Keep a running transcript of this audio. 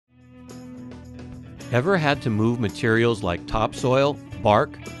Ever had to move materials like topsoil,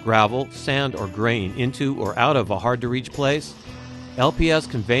 bark, gravel, sand, or grain into or out of a hard-to-reach place?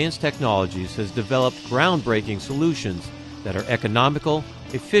 LPS Conveyance Technologies has developed groundbreaking solutions that are economical,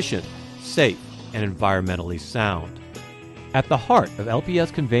 efficient, safe, and environmentally sound. At the heart of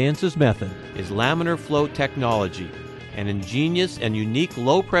LPS Conveyance's method is laminar flow technology, an ingenious and unique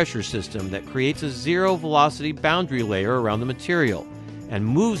low-pressure system that creates a zero-velocity boundary layer around the material and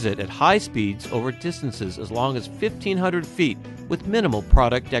moves it at high speeds over distances as long as 1,500 feet with minimal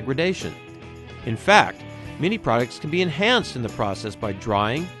product degradation. In fact, many products can be enhanced in the process by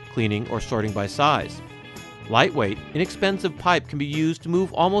drying, cleaning, or sorting by size. Lightweight, inexpensive pipe can be used to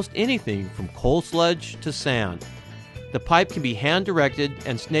move almost anything from coal sludge to sand. The pipe can be hand-directed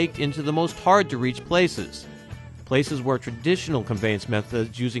and snaked into the most hard-to-reach places where traditional conveyance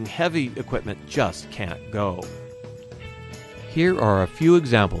methods using heavy equipment just can't go. Here are a few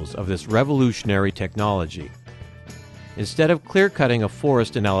examples of this revolutionary technology. Instead of clear-cutting a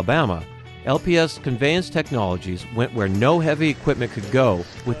forest in Alabama, LPS Conveyance Technologies went where no heavy equipment could go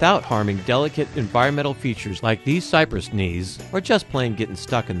without harming delicate environmental features like these cypress knees or just plain getting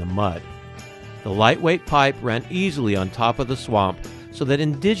stuck in the mud. The lightweight pipe ran easily on top of the swamp so that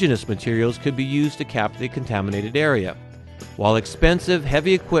indigenous materials could be used to cap the contaminated area, while expensive,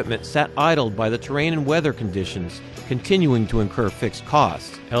 heavy equipment sat idled by the terrain and weather conditions, continuing to incur fixed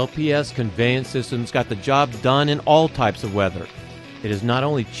costs. LPS Conveyance Systems got the job done in all types of weather. It is not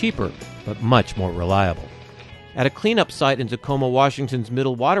only cheaper, but much more reliable. At a cleanup site in Tacoma, Washington's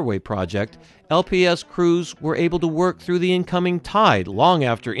Middle Waterway project, LPS crews were able to work through the incoming tide long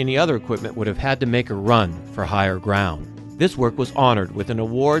after any other equipment would have had to make a run for higher ground. This work was honored with an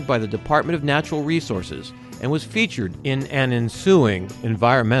award by the Department of Natural Resources and was featured in an ensuing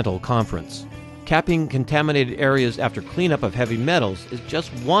environmental conference. Capping contaminated areas after cleanup of heavy metals is just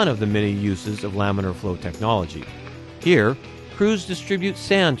one of the many uses of laminar flow technology. Here, crews distribute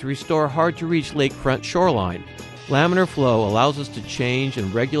sand to restore hard-to-reach lakefront shoreline. Laminar flow allows us to change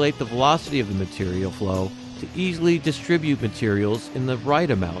and regulate the velocity of the material flow to easily distribute materials in the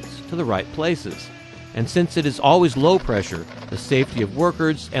right amounts to the right places. And since it is always low pressure, the safety of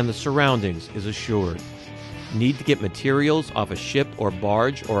workers and the surroundings is assured. Need to get materials off a ship or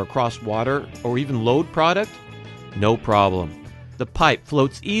barge or across water or even load product? No problem. The pipe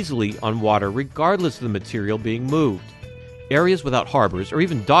floats easily on water regardless of the material being moved. Areas without harbors or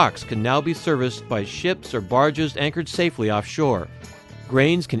even docks can now be serviced by ships or barges anchored safely offshore.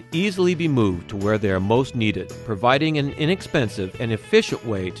 Grains can easily be moved to where they are most needed, providing an inexpensive and efficient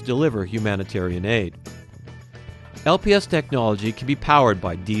way to deliver humanitarian aid. LPS technology can be powered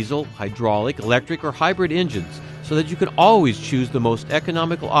by diesel, hydraulic, electric, or hybrid engines so that you can always choose the most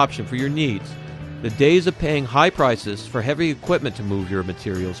economical option for your needs. The days of paying high prices for heavy equipment to move your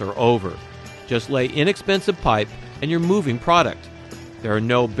materials are over. Just lay inexpensive pipe and you're moving product. There are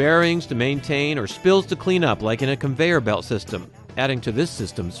no bearings to maintain or spills to clean up like in a conveyor belt system, adding to this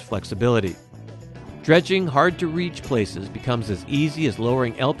system's flexibility. Dredging hard-to-reach places becomes as easy as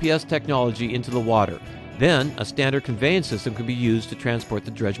lowering LPS technology into the water. Then, a standard conveyance system can be used to transport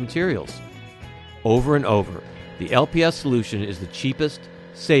the dredge materials. Over and over, the LPS solution is the cheapest,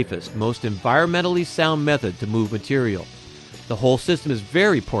 safest, most environmentally sound method to move material. The whole system is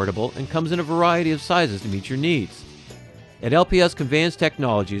very portable and comes in a variety of sizes to meet your needs. At LPS Conveyance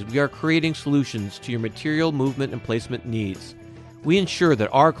Technologies, we are creating solutions to your material movement and placement needs. We ensure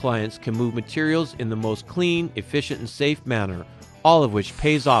that our clients can move materials in the most clean, efficient, and safe manner, all of which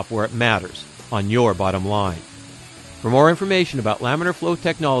pays off where it matters, on your bottom line. For more information about laminar flow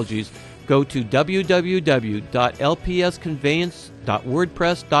technologies, go to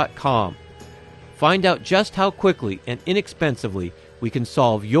www.lpsconveyance.wordpress.com. Find out just how quickly and inexpensively we can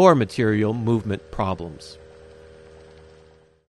solve your material movement problems.